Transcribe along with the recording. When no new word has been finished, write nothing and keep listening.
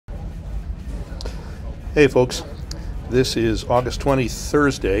Hey folks, this is August 20th,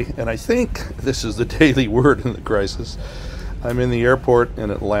 Thursday, and I think this is the daily word in the crisis. I'm in the airport in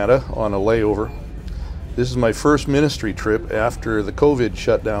Atlanta on a layover. This is my first ministry trip after the COVID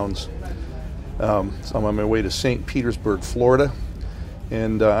shutdowns. So I'm on my way to St. Petersburg, Florida,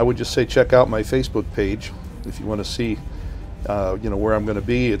 and I would just say check out my Facebook page if you want to see where I'm going to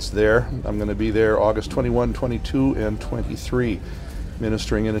be. It's there. I'm going to be there August 21, 22, and 23,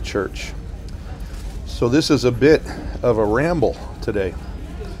 ministering in a church. So this is a bit of a ramble today.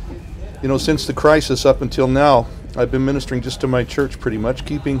 Since the crisis up until now, I've been ministering just to my church pretty much,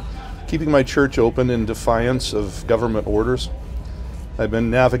 keeping my church open in defiance of government orders. I've been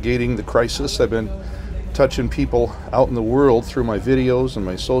navigating the crisis. I've been touching people out in the world through my videos and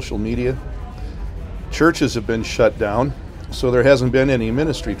my social media. Churches have been shut down, so there hasn't been any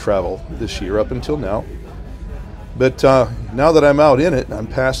ministry travel this year up until now. But now that I'm out in it, I'm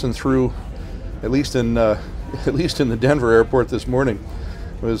passing through, at least in the Denver airport this morning,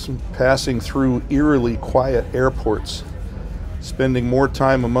 I was passing through eerily quiet airports, spending more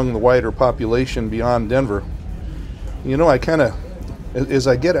time among the wider population beyond Denver. As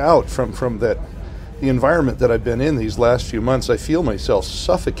I get out from the environment that I've been in these last few months, I feel myself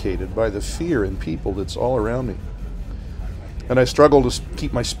suffocated by the fear in people that's all around me. And I struggle to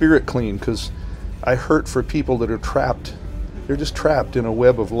keep my spirit clean because I hurt for people that are trapped. They're just trapped in a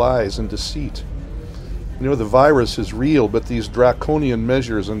web of lies and deceit. The virus is real, but these draconian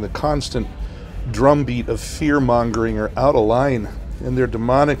measures and the constant drumbeat of fear-mongering are out of line, and they're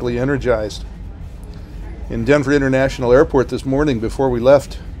demonically energized. In Denver International Airport this morning, before we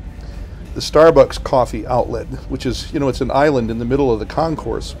left, the Starbucks coffee outlet, which is, it's an island in the middle of the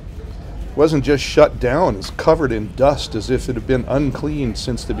concourse, wasn't just shut down, it's covered in dust as if it had been uncleaned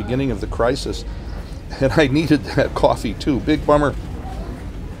since the beginning of the crisis. And I needed that coffee too. Big bummer.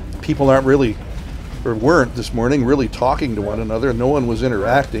 People weren't this morning really talking to one another. No one was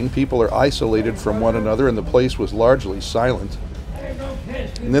interacting. People are isolated from one another, and the place was largely silent.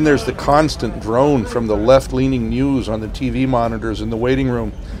 And then there's the constant drone from the left-leaning news on the TV monitors in the waiting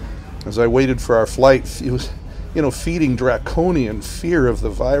room. As I waited for our flight, it was, feeding draconian fear of the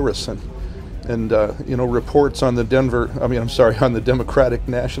virus and reports on the Democratic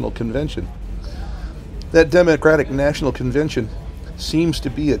National Convention. That Democratic National Convention seems to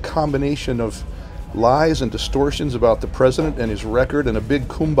be a combination of lies and distortions about the president and his record, and a big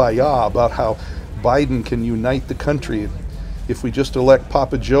kumbaya about how Biden can unite the country. If we just elect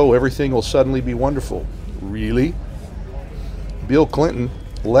Papa Joe, everything will suddenly be wonderful. Really? Bill Clinton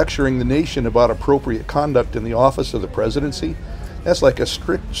lecturing the nation about appropriate conduct in the office of the presidency? That's like a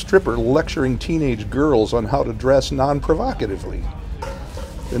stripper lecturing teenage girls on how to dress non-provocatively.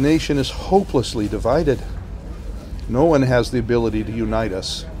 The nation is hopelessly divided. No one has the ability to unite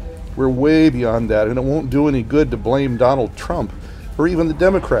us. We're way beyond that, and it won't do any good to blame Donald Trump or even the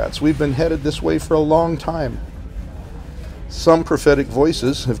Democrats. We've been headed this way for a long time. Some prophetic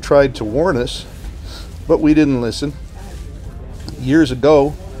voices have tried to warn us, but we didn't listen. Years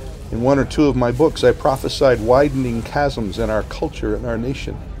ago, in one or two of my books, I prophesied widening chasms in our culture and our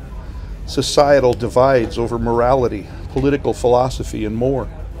nation, societal divides over morality, political philosophy, and more.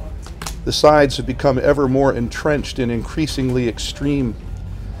 The sides have become ever more entrenched and increasingly extreme,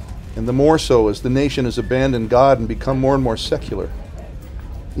 and the more so as the nation has abandoned God and become more and more secular.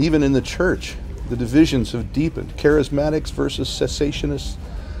 Even in the church, the divisions have deepened. Charismatics versus cessationists,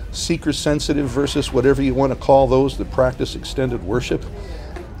 seeker-sensitive versus whatever you want to call those that practice extended worship,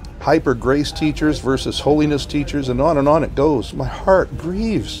 hyper-grace teachers versus holiness teachers, and on it goes. My heart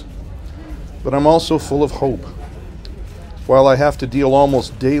grieves, but I'm also full of hope. While I have to deal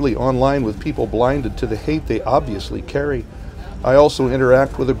almost daily online with people blinded to the hate they obviously carry, I also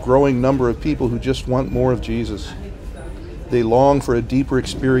interact with a growing number of people who just want more of Jesus. They long for a deeper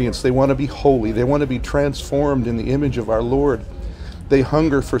experience. They want to be holy. They want to be transformed in the image of our Lord. They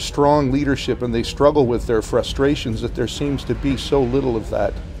hunger for strong leadership, and they struggle with their frustrations that there seems to be so little of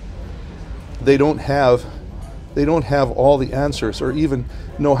that. They don't have all the answers or even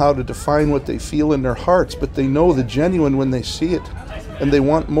know how to define what they feel in their hearts, but they know the genuine when they see it, and they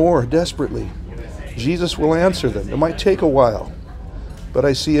want more desperately. Jesus will answer them. It might take a while, but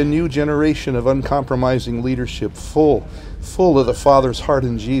I see a new generation of uncompromising leadership, full of the Father's heart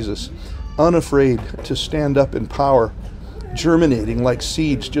in Jesus, unafraid to stand up in power, germinating like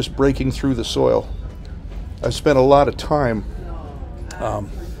seeds just breaking through the soil. I've spent a lot of time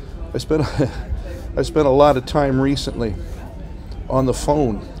I spent a lot of time recently on the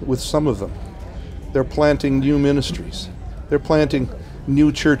phone with some of them. They're planting new ministries. They're planting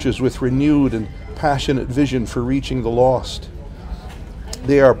new churches with renewed and passionate vision for reaching the lost.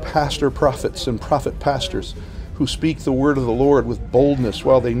 They are pastor prophets and prophet pastors who speak the word of the Lord with boldness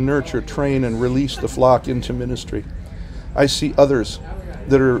while they nurture, train, and release the flock into ministry. I see others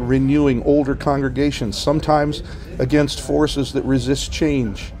that are renewing older congregations, sometimes against forces that resist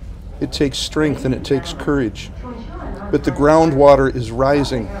change. It takes strength and it takes courage. But the groundwater is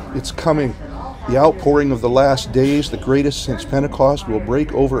rising. It's coming. The outpouring of the last days, the greatest since Pentecost, will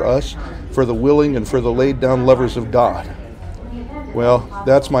break over us for the willing and for the laid down lovers of God. Well,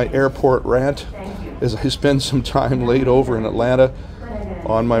 that's my airport rant as I spend some time laid over in Atlanta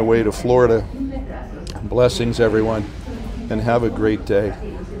on my way to Florida. Blessings, everyone, and have a great day.